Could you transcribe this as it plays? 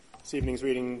This evening's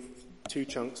reading two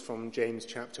chunks from James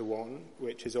chapter 1,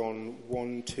 which is on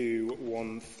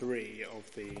 1213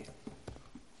 of the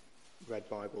Red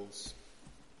Bibles.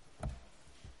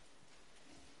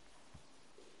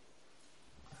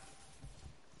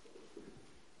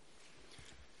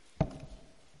 So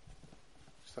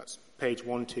that's page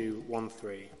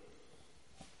 1213.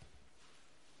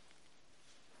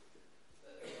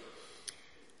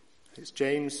 It's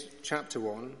James chapter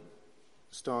 1,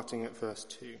 starting at verse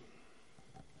 2.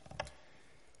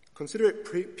 Consider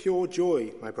it pure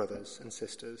joy, my brothers and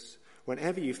sisters,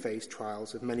 whenever you face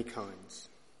trials of many kinds,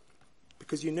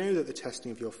 because you know that the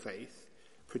testing of your faith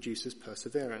produces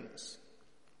perseverance.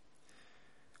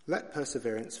 Let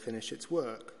perseverance finish its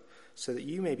work, so that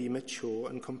you may be mature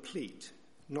and complete,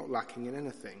 not lacking in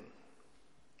anything.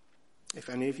 If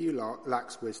any of you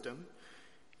lacks wisdom,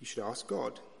 you should ask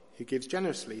God, who gives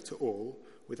generously to all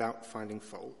without finding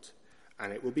fault,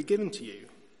 and it will be given to you.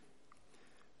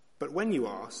 But when you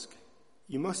ask,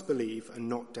 you must believe and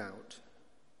not doubt,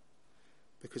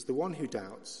 because the one who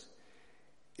doubts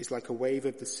is like a wave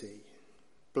of the sea,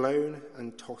 blown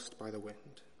and tossed by the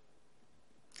wind.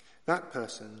 That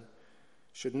person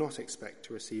should not expect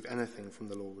to receive anything from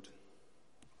the Lord.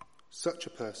 Such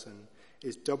a person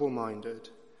is double-minded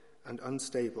and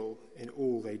unstable in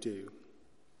all they do.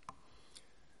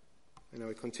 And now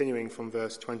we're continuing from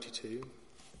verse 22.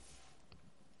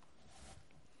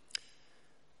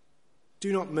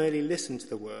 Do not merely listen to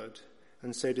the word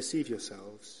and so deceive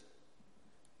yourselves.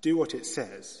 Do what it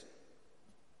says.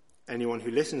 Anyone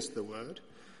who listens to the word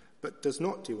but does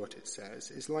not do what it says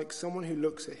is like someone who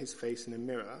looks at his face in a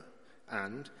mirror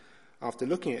and, after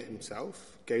looking at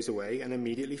himself, goes away and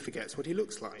immediately forgets what he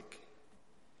looks like.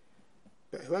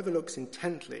 But whoever looks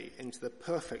intently into the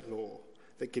perfect law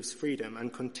that gives freedom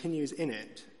and continues in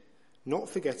it,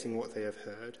 not forgetting what they have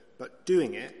heard, but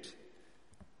doing it,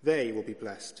 they will be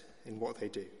blessed in what they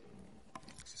do.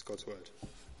 This is God's word.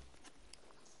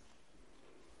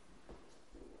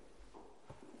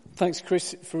 Thanks,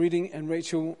 Chris, for reading, and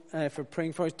Rachel for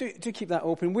praying for us. Do keep that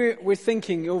open. We're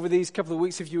thinking over these couple of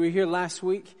weeks, if you were here last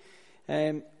week,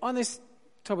 on this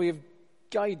topic of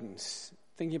guidance,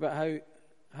 thinking about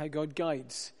how God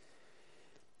guides.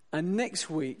 And next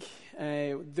week,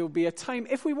 there'll be a time,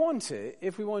 if we want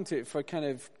it, for kind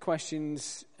of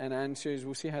questions and answers.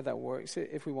 We'll see how that works,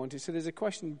 if we want it. So there's a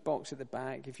question box at the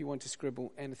back if you want to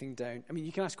scribble anything down. I mean,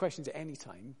 you can ask questions at any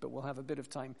time, but we'll have a bit of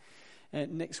time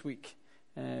next week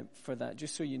for that,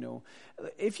 just so you know.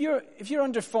 If you're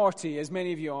under 40, as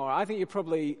many of you are, I think you're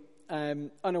probably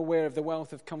unaware of the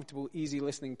wealth of comfortable, easy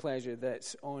listening pleasure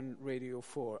that's on Radio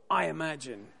 4. I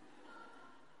imagine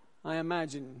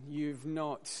you're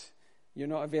not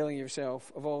availing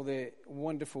yourself of all the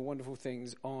wonderful, wonderful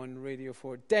things on Radio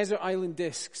 4. Desert Island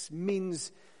Discs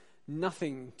means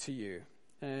nothing to you.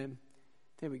 There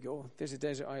we go. There's a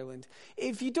Desert Island.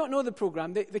 If you don't know the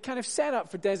program, the kind of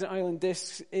setup for Desert Island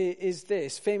Discs is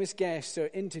this. Famous guests are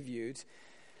interviewed,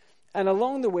 and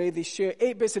along the way they share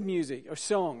 8 bits of music or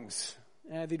songs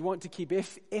they'd want to keep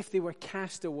if they were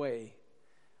cast away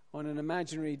on an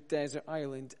imaginary desert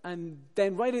island. And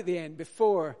then right at the end,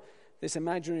 before this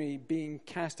imaginary being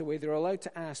cast away, they're allowed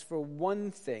to ask for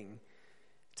one thing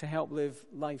to help live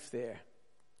life there.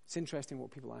 It's interesting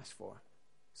what people ask for.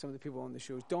 Some of the people on the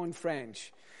show. Dawn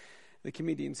French, the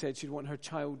comedian, said she'd want her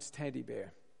child's teddy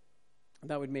bear.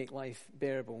 That would make life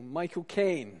bearable. Michael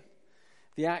Caine,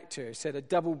 the actor, said a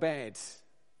double bed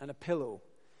and a pillow,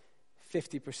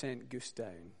 50% goose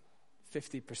down,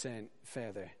 50%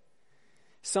 feather.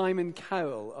 Simon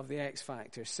Cowell of the X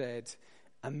Factor said,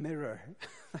 a mirror.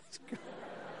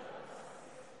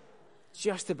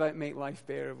 Just about make life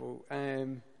bearable.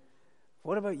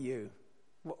 What about you?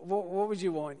 What would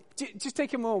you want? Just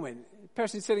take a moment.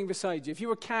 Person sitting beside you. If you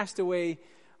were cast away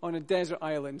on a desert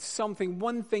island,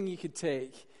 one thing you could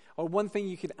take, or one thing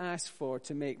you could ask for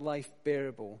to make life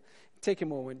bearable. Take a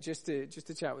moment just to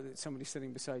chat with somebody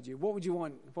sitting beside you. What would you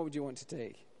want? What would you want to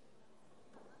take?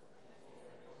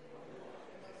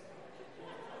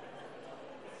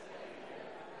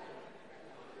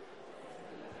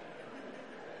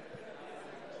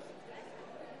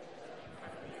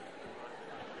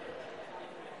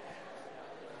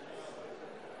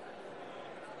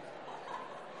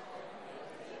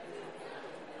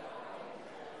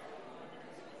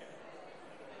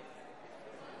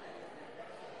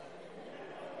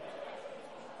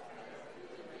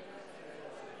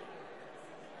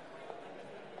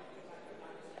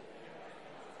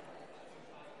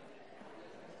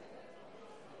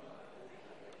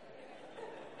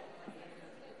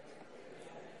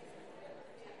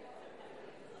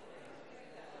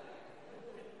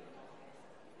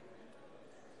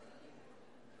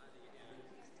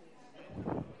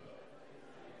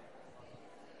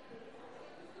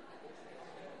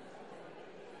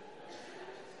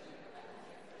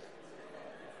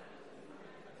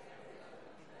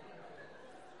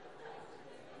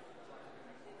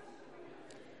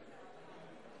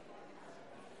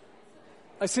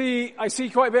 I see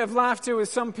quite a bit of laughter with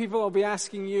some people. I'll be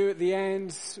asking you at the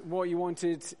end what you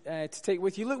wanted to take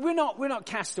with you. Look, we're not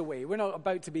cast away. We're not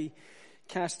about to be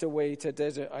cast away to a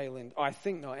desert island. I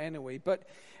think not anyway. But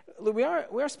look, we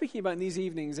are speaking about in these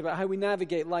evenings about how we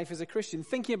navigate life as a Christian,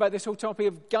 thinking about this whole topic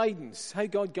of guidance, how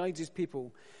God guides his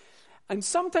people. And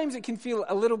sometimes it can feel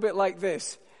a little bit like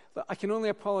this. Look, I can only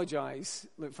apologize,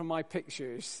 look, for my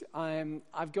pictures.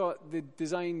 I've got the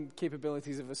design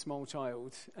capabilities of a small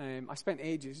child. I spent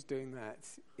ages doing that.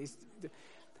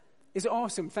 It's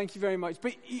awesome. Thank you very much.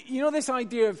 But you know this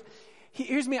idea of,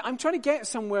 here's me, I'm trying to get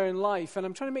somewhere in life, and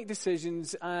I'm trying to make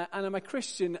decisions, and I'm a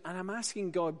Christian, and I'm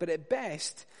asking God, but at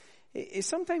best, it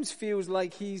sometimes feels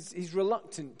like he's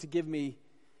reluctant to give me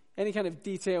any kind of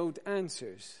detailed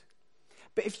answers.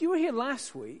 But if you were here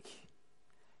last week,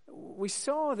 we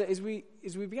saw that as we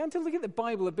began to look at the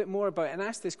Bible a bit more about it and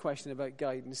ask this question about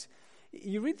guidance,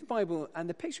 you read the Bible and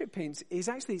the picture it paints is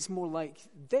actually, it's more like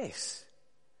this.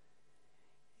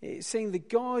 It's saying the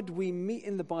God we meet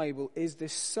in the Bible is the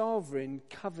sovereign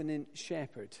covenant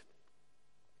shepherd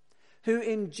who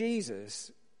in Jesus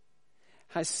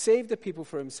has saved the people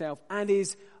for himself and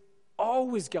is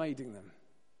always guiding them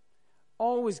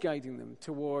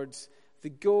towards the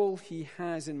goal he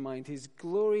has in mind, his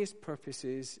glorious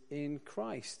purposes in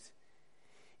Christ.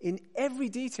 In every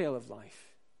detail of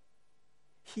life,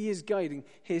 he is guiding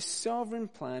his sovereign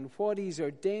plan, what he's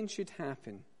ordained should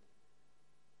happen.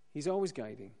 He's always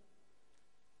guiding.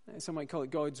 Some might call it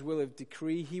God's will of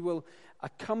decree. He will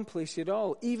accomplish it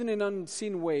all, even in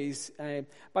unseen ways,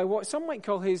 by what some might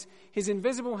call his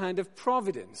invisible hand of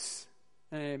providence.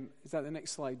 Is that the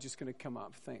next slide just going to come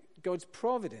up? God's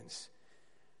providence.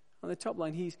 On the top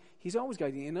line, he's always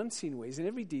guiding in unseen ways, in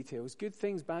every detail, good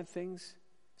things, bad things,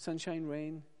 sunshine,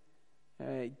 rain,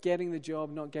 getting the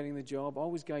job, not getting the job,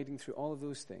 always guiding through all of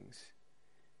those things.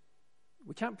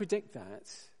 We can't predict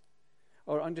that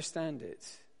or understand it,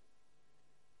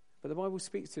 but the Bible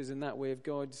speaks to us in that way of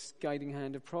God's guiding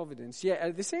hand of providence. Yet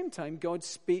at the same time, God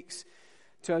speaks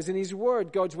to us in his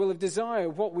word, God's will of desire,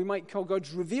 what we might call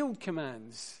God's revealed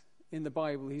commands in the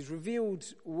Bible, his revealed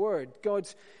word,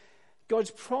 God's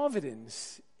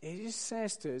providence. It just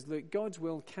says to us, look, God's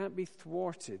will can't be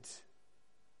thwarted.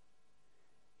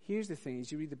 Here's the thing,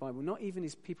 as you read the Bible, not even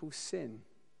his people's sin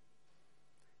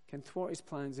can thwart his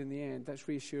plans in the end. That's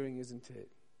reassuring, isn't it?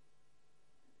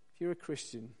 If you're a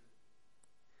Christian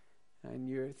and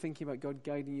you're thinking about God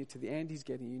guiding you to the end he's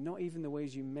getting you, not even the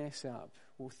ways you mess up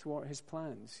will thwart his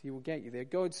plans. He will get you there.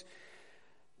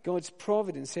 God's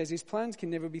providence says his plans can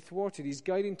never be thwarted. He's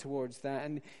guiding towards that.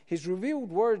 And his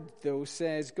revealed word, though,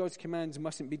 says God's commands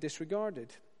mustn't be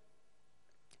disregarded.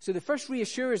 So the first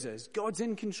reassures us God's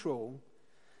in control.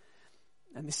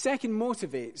 And the second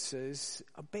motivates us,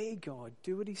 obey God,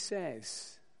 do what he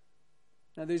says.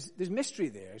 Now there's mystery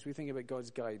there as we think about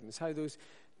God's guidance, how those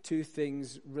two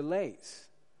things relate.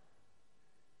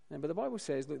 But the Bible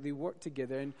says, look, they work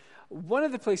together. And one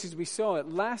of the places we saw it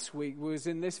last week was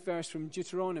in this verse from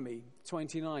Deuteronomy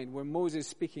 29, where Moses,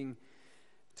 speaking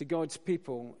to God's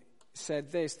people,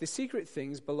 said this: the secret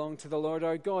things belong to the Lord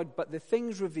our God, but the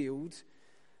things revealed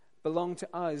belong to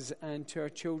us and to our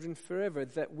children forever,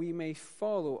 that we may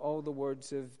follow all the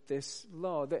words of this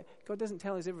law. That God doesn't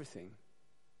tell us everything.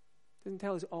 He doesn't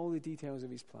tell us all the details of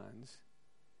his plans.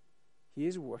 He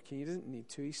is working. He doesn't need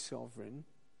to. He's sovereign.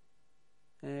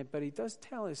 But he does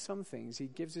tell us some things. He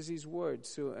gives us his word,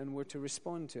 and we're to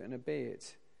respond to it and obey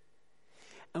it.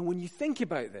 And when you think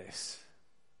about this,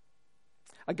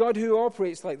 a God who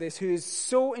operates like this, who is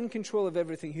so in control of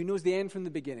everything, who knows the end from the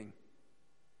beginning,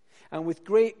 and with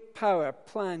great power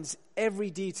plans every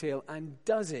detail and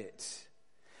does it,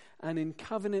 and in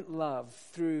covenant love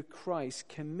through Christ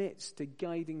commits to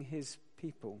guiding his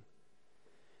people.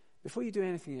 Before you do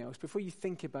anything else, before you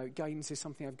think about guidance as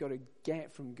something I've got to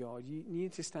get from God, you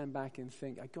need to stand back and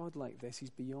think, a God like this, he's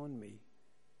beyond me.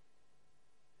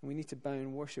 And we need to bow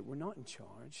and worship. We're not in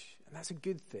charge, and that's a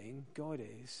good thing. God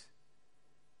is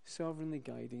sovereignly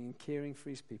guiding and caring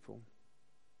for his people.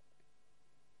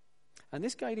 And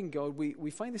this guiding God,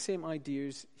 we find the same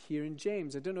ideas here in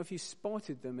James. I don't know if you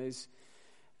spotted them as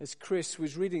Chris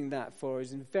was reading that for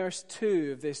us. In verse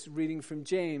 2 of this reading from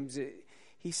James,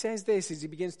 he says this as he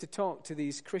begins to talk to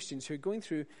these Christians who are going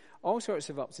through all sorts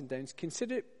of ups and downs.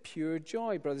 Consider it pure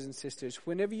joy, brothers and sisters,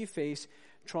 whenever you face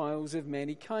trials of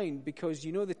many kind, because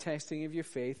you know the testing of your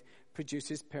faith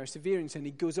produces perseverance. And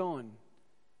he goes on,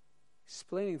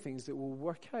 explaining things that will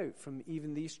work out from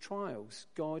even these trials.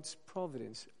 God's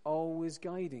providence, always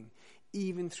guiding,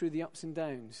 even through the ups and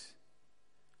downs,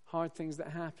 hard things that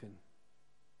happen.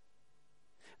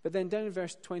 But then down in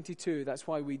verse 22, that's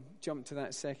why we jump to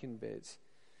that second bit,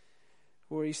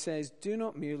 where he says, do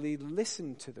not merely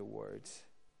listen to the word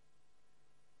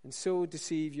and so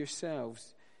deceive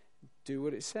yourselves. Do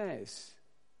what it says.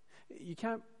 You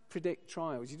can't predict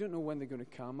trials. You don't know when they're going to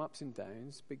come, ups and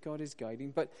downs, but God is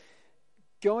guiding. But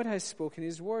God has spoken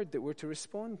his word that we're to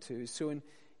respond to. So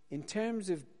in terms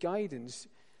of guidance,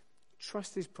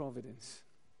 trust his providence.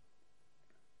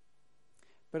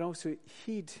 But also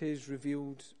heed his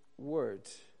revealed word.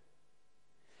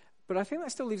 But I think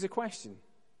that still leaves a question.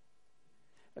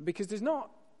 Because there's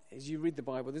not, as you read the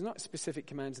Bible, there's not specific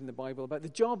commands in the Bible about the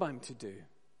job I'm to do.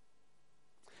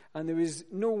 And there is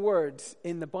no word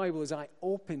in the Bible as I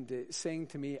opened it saying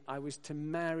to me I was to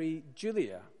marry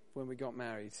Julia when we got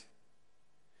married.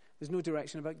 There's no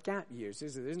direction about gap years,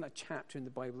 is there? There isn't a chapter in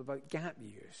the Bible about gap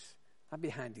years. That'd be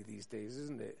handy these days,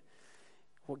 isn't it?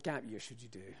 What gap year should you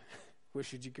do? Where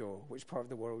should you go? Which part of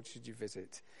the world should you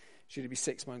visit? Should it be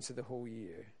 6 months of the whole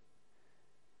year?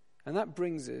 And that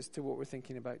brings us to what we're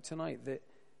thinking about tonight, that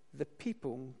the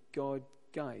people God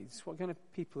guides. What kind of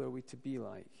people are we to be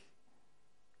like?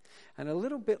 And a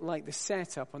little bit like the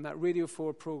setup on that Radio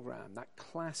 4 program, that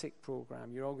classic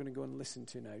program you're all going to go and listen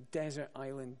to now, Desert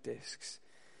Island Discs.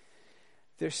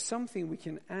 There's something we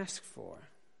can ask for.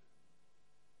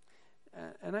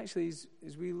 And actually,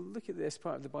 as we look at this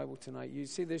part of the Bible tonight, you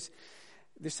see there's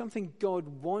something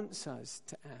God wants us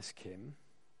to ask him.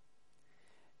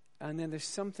 And then there's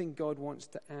something God wants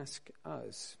to ask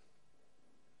us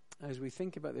as we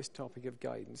think about this topic of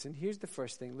guidance. And here's the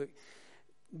first thing. Look,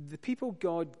 the people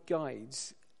God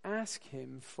guides ask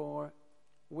him for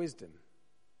wisdom.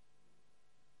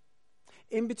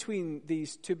 In between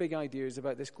these two big ideas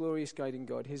about this glorious guiding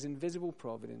God, his invisible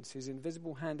providence, his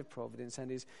invisible hand of providence, and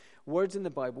his words in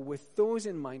the Bible, with those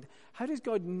in mind, how does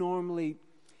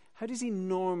he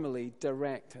normally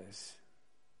direct us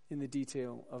in the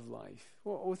detail of life?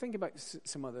 Well, we'll think about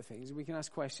some other things. We can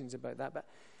ask questions about that, but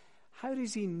how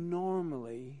does he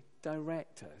normally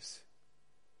direct us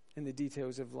in the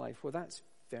details of life? Well, that's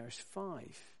verse 5.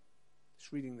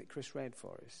 It's reading that Chris read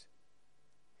for us.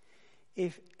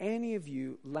 If any of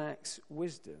you lacks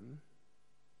wisdom,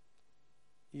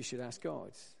 you should ask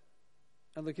God.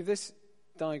 And look, if this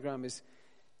diagram is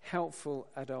helpful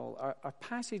at all, our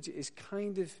passage is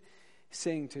kind of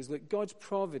saying to us, look, God's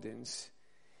providence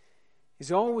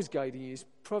is always guiding you. His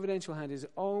providential hand is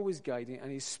always guiding, and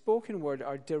his spoken word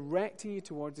are directing you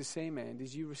towards the same end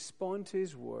as you respond to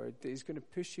his word that is going to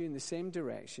push you in the same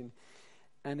direction.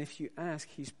 And if you ask,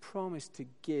 he's promised to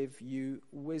give you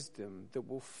wisdom that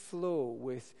will flow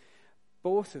with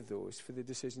both of those for the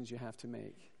decisions you have to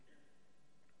make.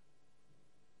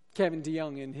 Kevin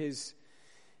DeYoung, in his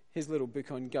little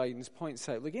book on guidance, points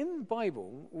out, look, in the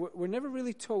Bible, we're never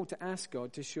really told to ask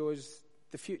God to show us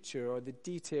the future or the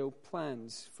detailed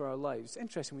plans for our lives.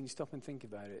 Interesting when you stop and think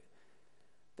about it.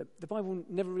 The Bible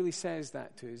never really says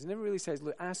that to us. It never really says,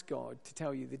 look, ask God to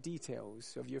tell you the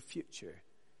details of your future.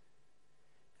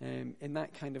 In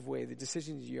that kind of way, the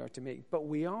decisions you are to make. But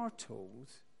we are told,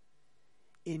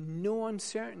 in no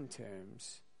uncertain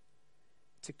terms,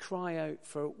 to cry out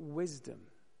for wisdom.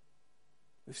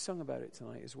 We've sung about it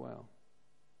tonight as well.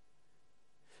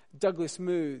 Douglas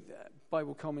Moo,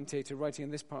 Bible commentator writing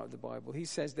in this part of the Bible, he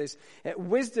says this: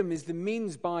 wisdom is the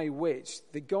means by which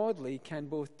the godly can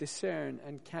both discern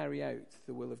and carry out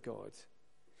the will of God.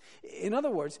 In other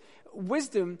words,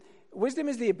 wisdom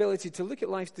is the ability to look at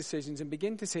life's decisions and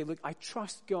begin to say, look, I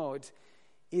trust God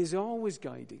is always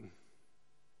guiding.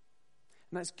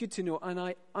 And that's good to know. And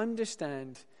I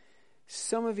understand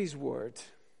some of his word.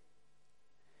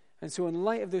 And so in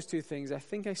light of those two things, I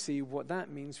think I see what that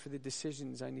means for the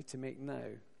decisions I need to make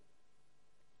now.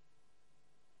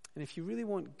 And if you really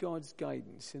want God's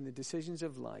guidance in the decisions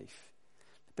of life,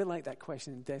 a bit like that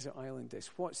question in Desert Island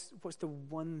Disc, what's the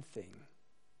one thing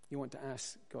you want to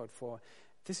ask God for?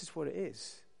 This is what it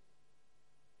is.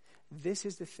 This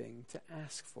is the thing to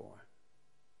ask for.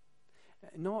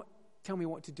 Not tell me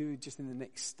what to do just in the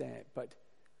next step, but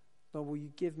Lord, will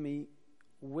you give me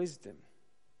wisdom?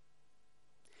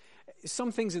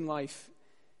 Some things in life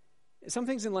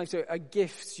are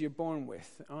gifts you're born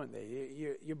with, aren't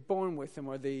they? You're born with them,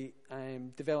 or they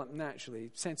develop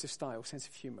naturally. Sense of style, sense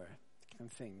of humor, kind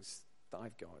of things that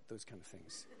I've got, those kind of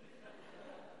things.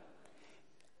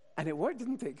 And it worked,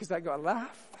 didn't it? Because I got a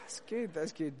laugh. That's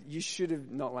good. You should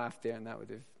have not laughed there, and that would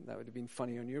have been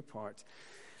funny on your part.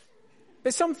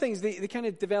 But some things, they kind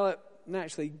of develop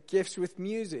naturally. Gifts with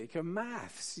music or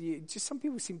maths. Just some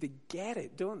people seem to get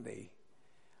it, don't they?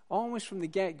 Almost from the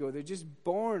get-go. They're just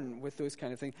born with those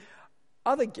kind of things.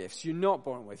 Other gifts you're not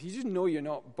born with. You just know you're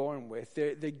not born with.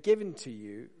 They're given to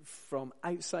you from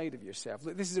outside of yourself.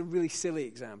 Look, this is a really silly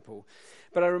example.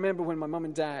 But I remember when my mum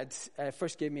and dad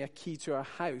first gave me a key to our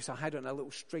house, I had it on a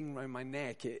little string around my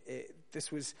neck. It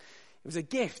was a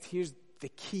gift. Here's the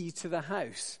key to the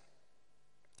house.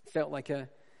 It felt like a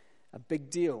big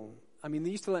deal. I mean,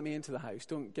 they used to let me into the house.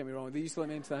 Don't get me wrong. They used to let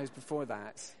me into the house before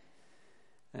that.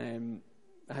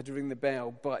 I had to ring the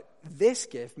bell, but this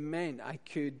gift meant I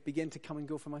could begin to come and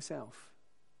go for myself.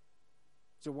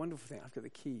 It's a wonderful thing. I've got the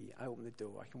key. I open the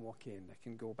door. I can walk in. I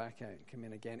can go back out and come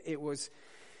in again. It was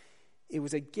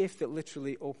a gift that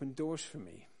literally opened doors for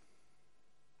me.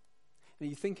 Now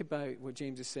you think about what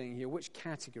James is saying here. Which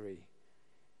category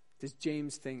does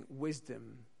James think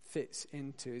wisdom fits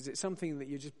into? Is it something that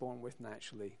you're just born with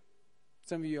naturally?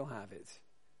 Some of you will have it.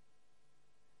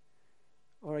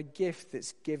 Or a gift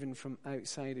that's given from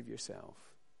outside of yourself?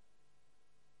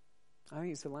 I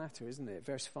think it's the latter, isn't it?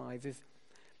 Verse 5, if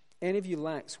any of you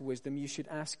lacks wisdom, you should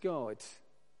ask God.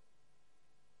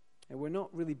 And we're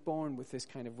not really born with this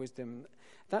kind of wisdom.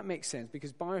 That makes sense,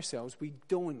 because by ourselves, we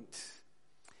don't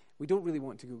really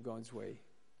want to go God's way.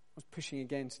 I was pushing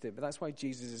against it, but that's why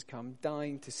Jesus has come,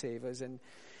 dying to save us and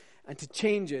to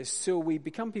change us, so we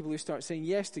become people who start saying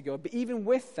yes to God. But even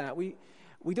with that, we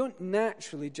don't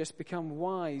naturally just become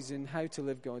wise in how to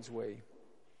live God's way.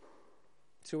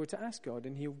 So we're to ask God,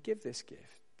 and He'll give this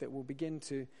gift that will begin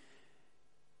to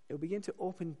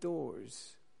open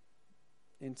doors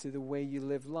into the way you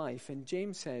live life. And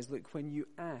James says, look, when you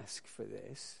ask for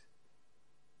this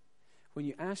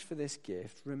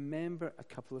gift, remember a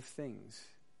couple of things.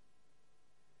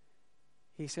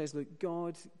 He says, look,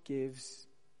 God gives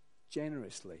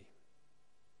generously.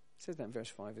 He says that in verse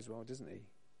 5 as well, doesn't he?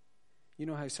 You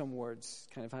know how some words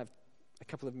kind of have a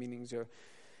couple of meanings or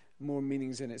more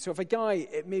meanings in it. So if a guy,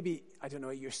 maybe, I don't know,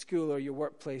 at your school or your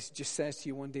workplace just says to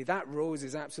you one day, that rose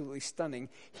is absolutely stunning,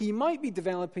 he might be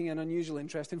developing an unusual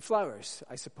interest in flowers,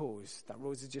 I suppose. That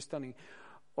rose is just stunning.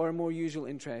 Or a more usual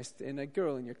interest in a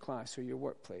girl in your class or your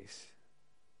workplace.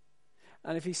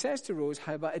 And if he says to Rose,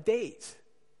 how about a date?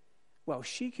 Well,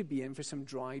 she could be in for some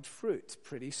dried fruit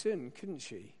pretty soon, couldn't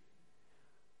she?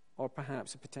 Or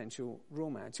perhaps a potential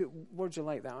romance. Words are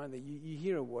like that, aren't they? You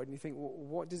hear a word and you think, well,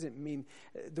 what does it mean?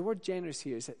 The word generous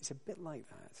here is a bit like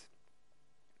that.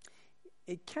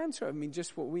 It can sort of mean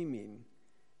just what we mean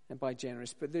by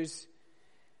generous, but there's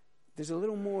a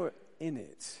little more in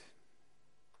it.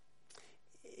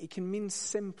 It can mean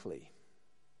simply,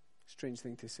 strange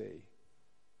thing to say.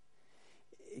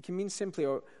 It can mean simply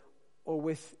or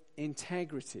with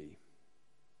integrity,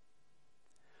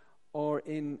 or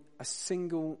in a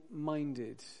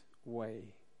single-minded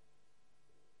way.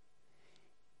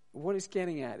 What it's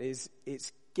getting at is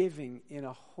it's giving in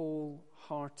a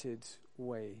wholehearted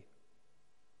way.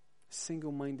 A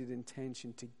single-minded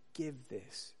intention to give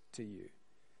this to you.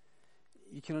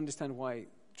 You can understand why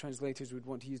translators would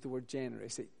want to use the word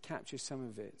generous. It captures some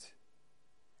of it.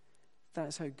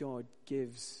 That's how God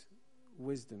gives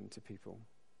wisdom to people.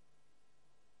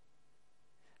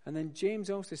 And then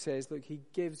James also says, look, he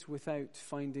gives without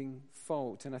finding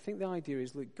fault. And I think the idea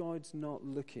is, look, God's not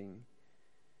looking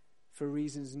for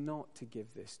reasons not to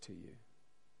give this to you.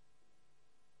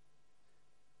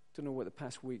 Don't know what the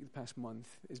past week, the past month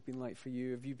has been like for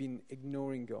you. Have you been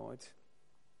ignoring God?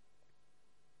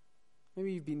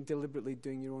 Maybe you've been deliberately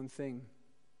doing your own thing.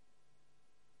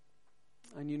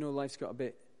 And you know life's got a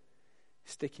bit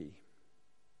sticky.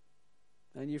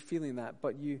 And you're feeling that,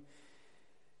 but you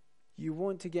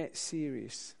want to get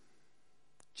serious,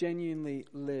 genuinely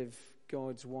live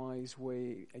God's wise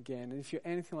way again. And if you're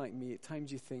anything like me, at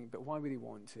times you think, but why would He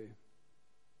want to?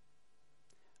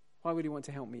 Why would He want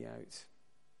to help me out?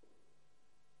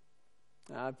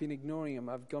 I've been ignoring Him.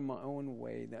 I've gone my own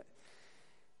way.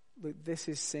 Look, this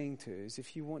is saying to us,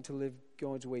 if you want to live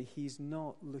God's way, He's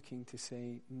not looking to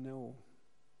say no.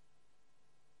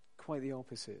 Quite the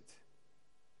opposite.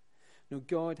 No,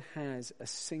 God has a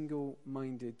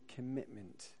single-minded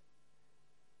commitment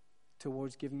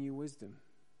towards giving you wisdom.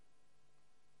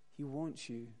 He wants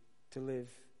you to live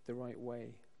the right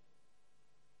way.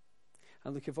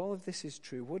 And look, if all of this is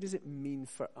true, what does it mean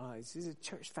for us? This is a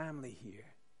church family here.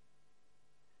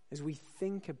 As we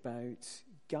think about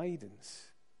guidance,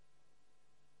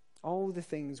 all the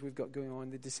things we've got going on,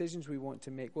 the decisions we want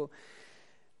to make, well,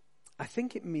 I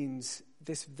think it means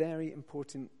this very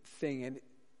important thing, and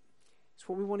it's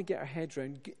what we want to get our heads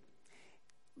around.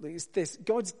 It's this.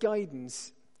 God's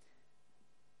guidance,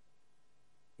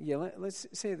 let's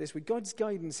say it this way. God's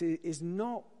guidance is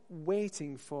not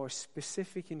waiting for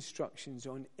specific instructions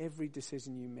on every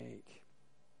decision you make.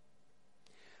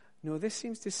 No, this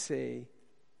seems to say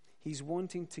He's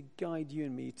wanting to guide you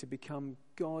and me to become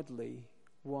godly,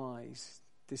 wise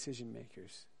decision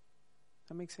makers.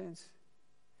 That makes sense?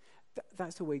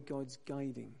 That's the way God's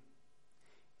guiding.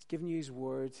 He's given you his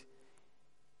word.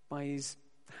 By his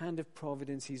hand of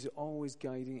providence, he's always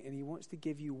guiding, and he wants to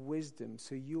give you wisdom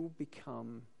so you'll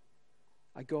become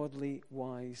a godly,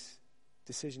 wise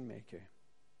decision maker.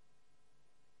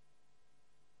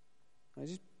 I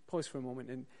just pause for a moment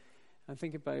and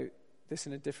think about this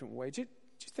in a different way. Just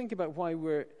think about why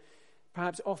we're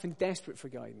perhaps often desperate for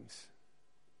guidance,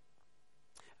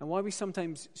 and why we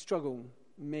sometimes struggle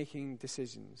making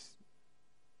decisions.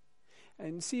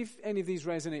 And see if any of these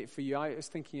resonate for you. I was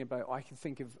thinking about, I can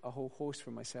think of a whole host for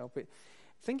myself, but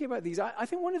thinking about these, I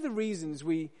think one of the reasons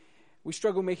we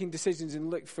struggle making decisions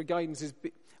and look for guidance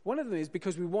one of them is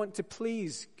because we want to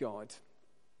please God.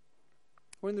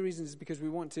 One of the reasons is because we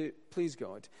want to please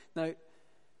God. Now,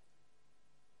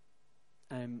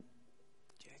 where's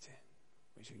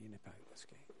your unip out? That's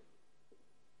okay.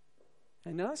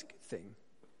 And now that's a good thing.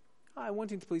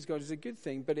 Wanting to please God is a good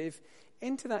thing, but if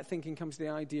into that thinking comes the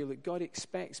idea that God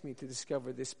expects me to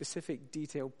discover this specific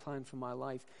detailed plan for my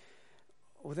life,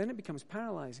 well, then it becomes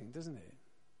paralyzing, doesn't it?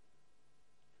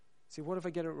 See, what if I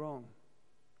get it wrong?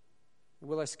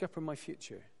 Will I scupper my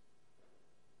future?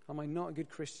 Am I not a good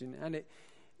Christian? And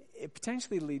it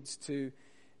potentially leads to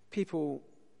people,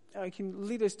 it can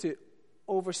lead us to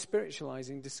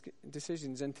over-spiritualizing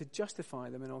decisions and to justify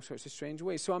them in all sorts of strange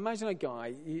ways. So imagine a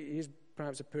guy, here's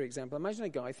perhaps a poor example, imagine a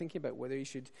guy thinking about whether he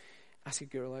should ask a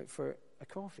girl out for a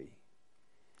coffee.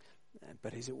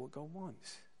 But is it what God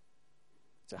wants?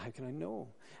 So how can I know?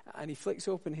 And he flicks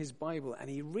open his Bible and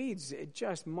he reads, it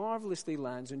just marvelously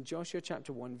lands in Joshua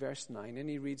chapter 1 verse 9, and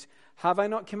he reads, "Have I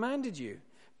not commanded you?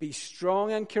 Be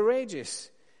strong and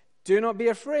courageous. Do not be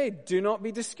afraid. Do not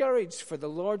be discouraged, for the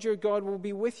Lord your God will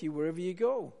be with you wherever you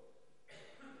go."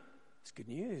 It's good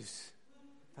news.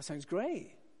 That sounds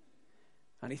great.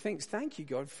 And he thinks, thank you,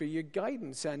 God, for your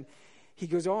guidance. And he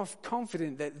goes off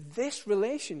confident that this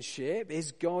relationship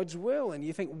is God's will. And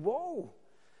you think, whoa,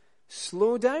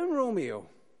 slow down, Romeo.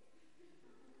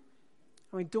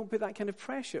 I mean, don't put that kind of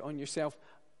pressure on yourself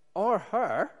or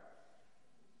her.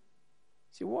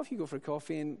 See, what if you go for a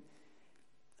coffee and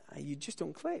you just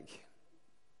don't click?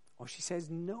 Or she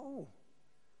says no.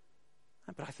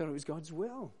 But I thought it was God's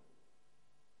will.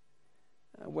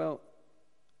 Well,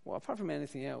 apart from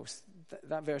anything else,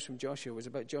 that verse from Joshua was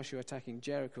about Joshua attacking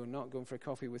Jericho, not going for a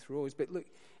coffee with Rose. But look,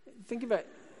 think about it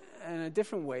in a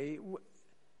different way.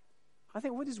 I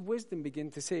think, what does wisdom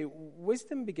begin to say?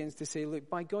 Wisdom begins to say, look,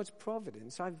 by God's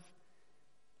providence, I've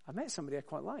met somebody I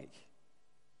quite like.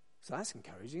 So that's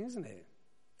encouraging, isn't it?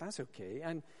 That's okay.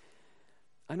 And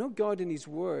I know God in his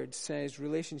word says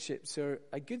relationships are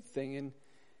a good thing, and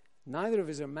neither of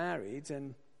us are married,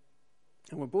 and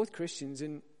we're both Christians,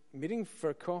 and meeting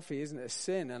for coffee isn't a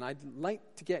sin, and I'd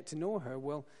like to get to know her.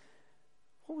 Well,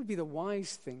 what would be the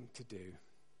wise thing to do?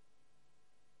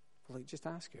 Well, like, just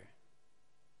ask her.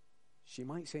 She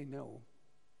might say no,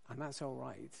 and that's all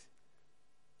right.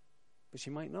 But she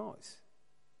might not.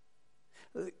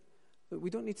 Look, we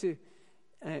don't need to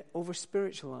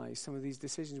over-spiritualize some of these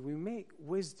decisions. We make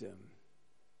wisdom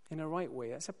in a right way.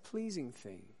 That's a pleasing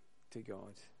thing to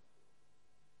God.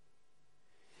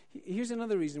 Here's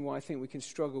another reason why I think we can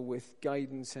struggle with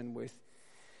guidance and with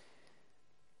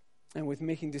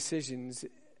making decisions.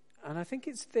 And I think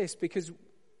it's this, because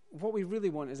what we really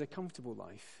want is a comfortable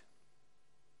life.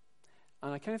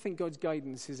 And I kind of think God's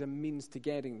guidance is a means to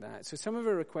getting that. So some of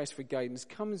our request for guidance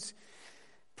comes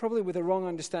probably with a wrong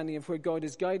understanding of where God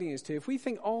is guiding us to. If we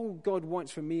think all God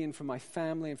wants for me and for my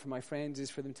family and for my friends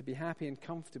is for them to be happy and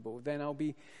comfortable, then I'll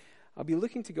be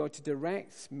looking to God to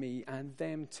direct me and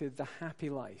them to the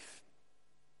happy life.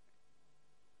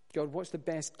 God, what's the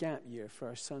best gap year for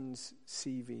our son's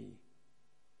CV?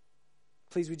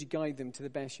 Please, would you guide them to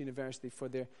the best university for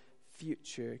their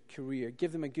future career?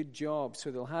 Give them a good job so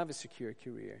they'll have a secure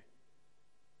career.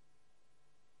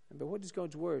 But what does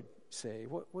God's word say?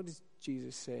 What does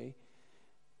Jesus say?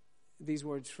 These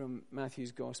words from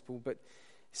Matthew's gospel, but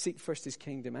seek first his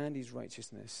kingdom and his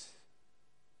righteousness,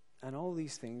 and all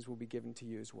these things will be given to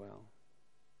you as well.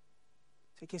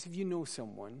 So I guess if you know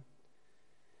someone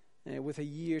with a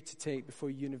year to take before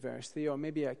university, or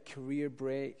maybe a career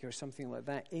break or something like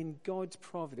that, in God's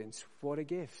providence, what a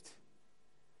gift.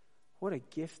 What a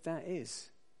gift that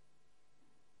is.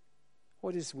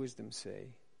 What does wisdom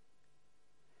say?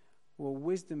 Well,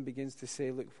 wisdom begins to say,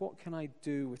 look, what can I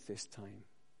do with this time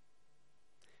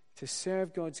to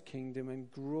serve God's kingdom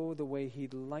and grow the way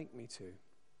he'd like me to?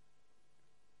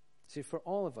 See, for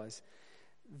all of us,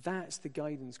 that's the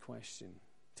guidance question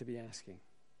to be asking.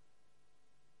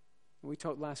 We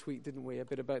talked last week, didn't we, a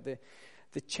bit about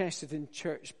the Chesterton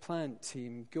church plant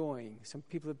team going. Some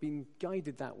people have been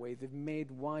guided that way. They've made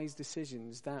wise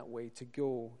decisions that way to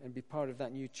go and be part of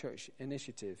that new church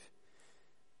initiative.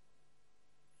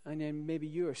 And then maybe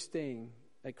you are staying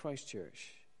at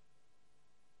Christchurch.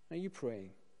 Are you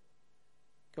praying?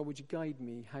 God, would you guide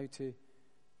me how to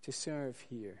serve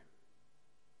here?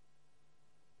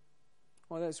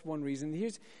 Well, that's one reason.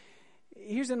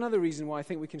 Here's another reason why I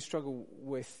think we can struggle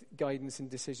with guidance and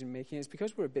decision making. It's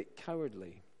because we're a bit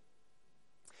cowardly.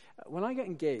 When I got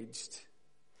engaged,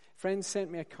 friends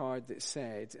sent me a card that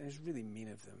said, and it's really mean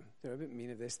of them, they're a bit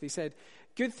mean of this, they said,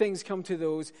 good things come to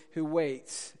those who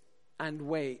wait and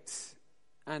wait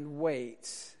and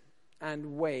wait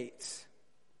and wait.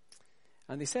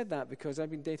 And they said that because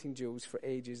I've been dating Jules for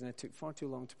ages and it took far too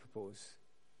long to propose.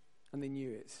 And they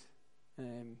knew it.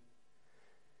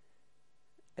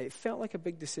 It felt like a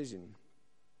big decision.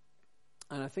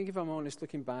 And I think if I'm honest,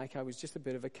 looking back, I was just a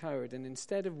bit of a coward. And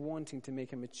instead of wanting to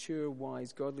make a mature,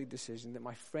 wise, godly decision that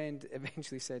my friend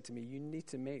eventually said to me, you need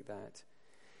to make that,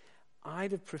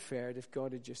 I'd have preferred if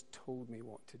God had just told me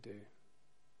what to do.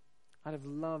 I'd have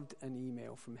loved an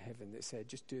email from heaven that said,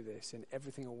 just do this and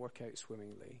everything will work out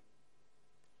swimmingly.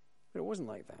 But it wasn't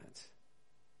like that.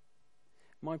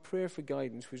 My prayer for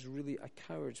guidance was really a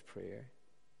coward's prayer,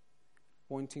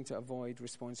 wanting to avoid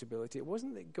responsibility. It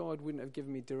wasn't that God wouldn't have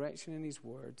given me direction in his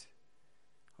word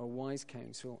or wise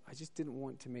counsel. I just didn't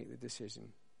want to make the decision.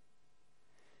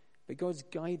 But God's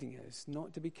guiding us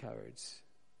not to be cowards,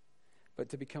 but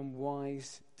to become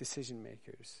wise decision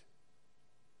makers.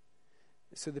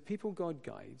 So the people God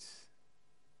guides,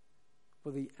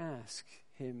 well, they ask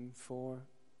him for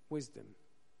wisdom.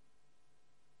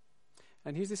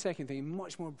 And here's the second thing,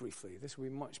 much more briefly. This will be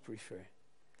much briefer.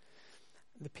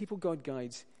 The people God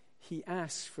guides, he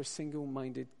asks for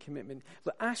single-minded commitment.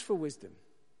 Look, ask for wisdom.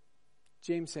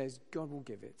 James says God will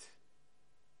give it.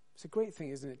 It's a great thing,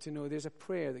 isn't it, to know there's a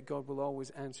prayer that God will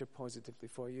always answer positively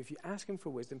for you. If you ask him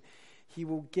for wisdom, he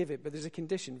will give it. But there's a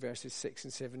condition, verses 6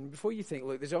 and 7. Before you think,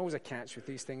 look, there's always a catch with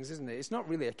these things, isn't it? It's not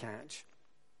really a catch.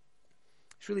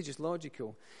 It's really just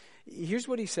logical. Here's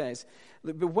what he says.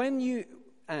 Look, but when you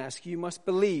ask, you must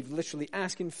believe, literally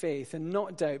ask in faith and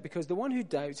not doubt, because the one who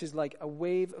doubts is like a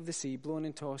wave of the sea blown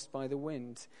and tossed by the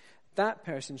wind. That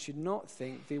person should not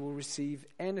think they will receive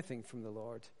anything from the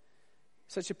Lord.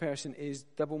 Such a person is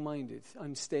double-minded,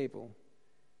 unstable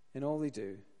in all they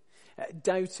do.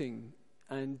 Doubting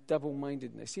and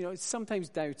double-mindedness. You know, sometimes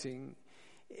doubting,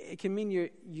 it can mean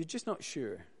you're just not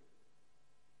sure.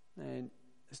 And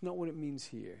it's not what it means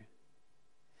here.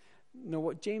 No,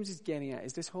 what James is getting at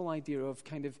is this whole idea of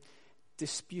kind of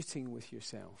disputing with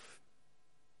yourself.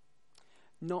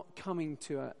 Not coming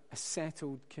to a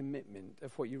settled commitment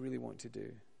of what you really want to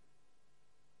do.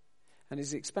 And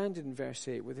it's expanded in verse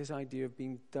 8 with this idea of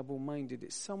being double-minded.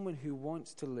 It's someone who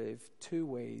wants to live two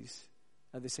ways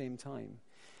at the same time.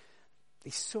 They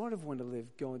sort of want to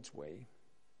live God's way,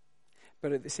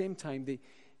 but at the same time,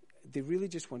 they really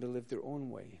just want to live their own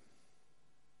way.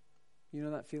 You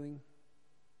know that feeling?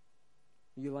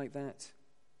 You like that?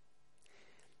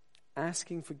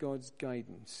 Asking for God's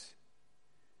guidance,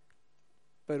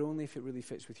 but only if it really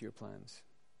fits with your plans.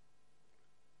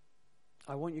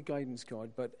 I want your guidance,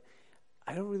 God, but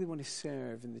I don't really want to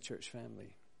serve in the church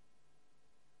family.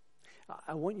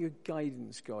 I want your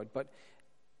guidance, God, but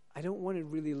I don't want to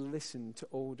really listen to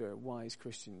older, wise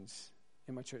Christians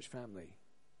in my church family.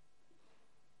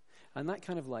 And that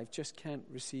kind of life just can't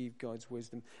receive God's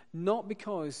wisdom. Not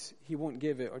because he won't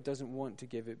give it or doesn't want to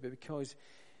give it, but because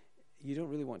you don't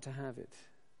really want to have it.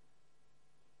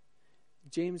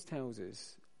 James tells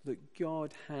us, look,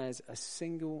 God has a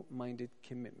single-minded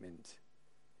commitment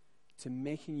to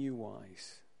making you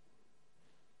wise.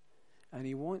 And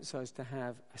he wants us to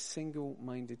have a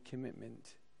single-minded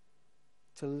commitment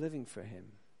to living for him,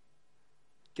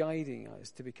 guiding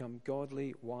us to become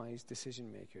godly, wise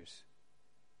decision makers.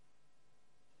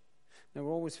 Now,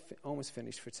 we're almost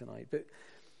finished for tonight, but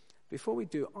before we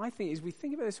do, I think as we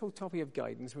think about this whole topic of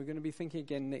guidance, we're going to be thinking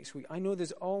again next week. I know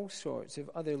there's all sorts of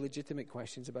other legitimate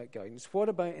questions about guidance. What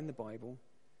about in the Bible,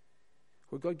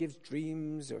 where God gives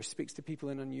dreams or speaks to people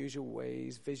in unusual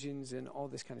ways, visions and all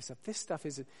this kind of stuff? This stuff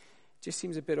just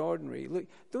seems a bit ordinary. Look,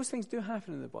 those things do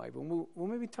happen in the Bible, and we'll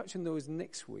maybe touch on those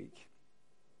next week.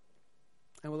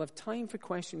 And we'll have time for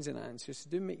questions and answers, so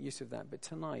do make use of that. But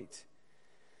tonight,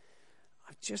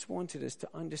 I just wanted us to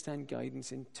understand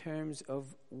guidance in terms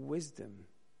of wisdom,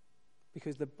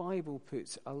 because the Bible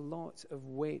puts a lot of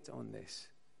weight on this.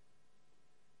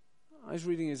 I was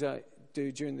reading, as I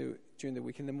do during the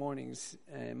week in the mornings,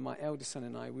 my eldest son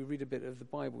and I, we read a bit of the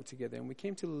Bible together, and we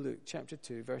came to Luke chapter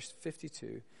 2, verse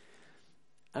 52,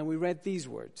 and we read these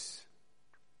words.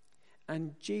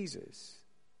 And Jesus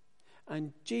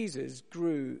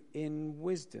grew in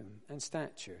wisdom and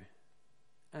stature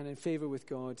and in favor with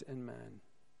God and man.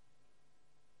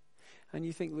 And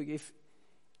you think, look,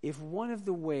 if one of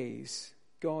the ways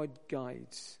God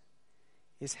guides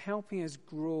is helping us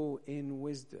grow in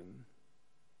wisdom,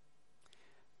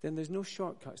 then there's no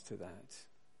shortcuts to that.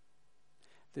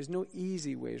 There's no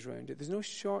easy ways around it. There's no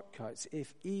shortcuts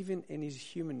if even in his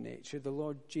human nature, the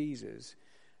Lord Jesus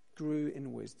grew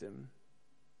in wisdom.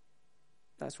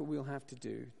 That's what we'll have to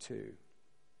do too.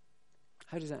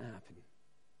 How does that happen?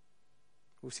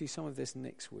 We'll see some of this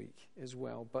next week as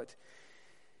well, but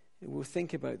we'll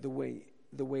think about the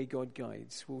way God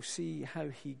guides. We'll see how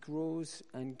he grows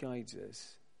and guides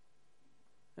us.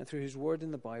 And through his word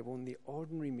in the Bible and the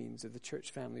ordinary means of the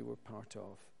church family we're part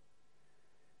of.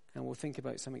 And we'll think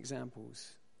about some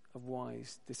examples of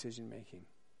wise decision making.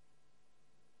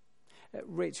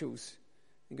 Rachel's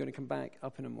going to come back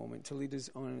up in a moment to lead us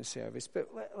on in a service, but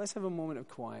let's have a moment of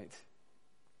quiet.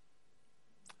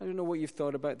 I don't know what you've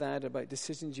thought about that, about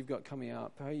decisions you've got coming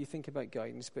up, how you think about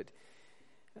guidance, but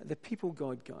the people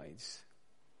God guides,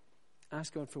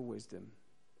 ask God for wisdom.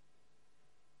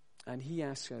 And he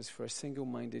asks us for a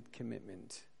single-minded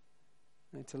commitment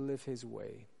and to live his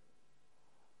way.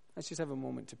 Let's just have a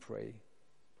moment to pray,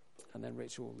 and then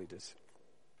Rachel will lead us.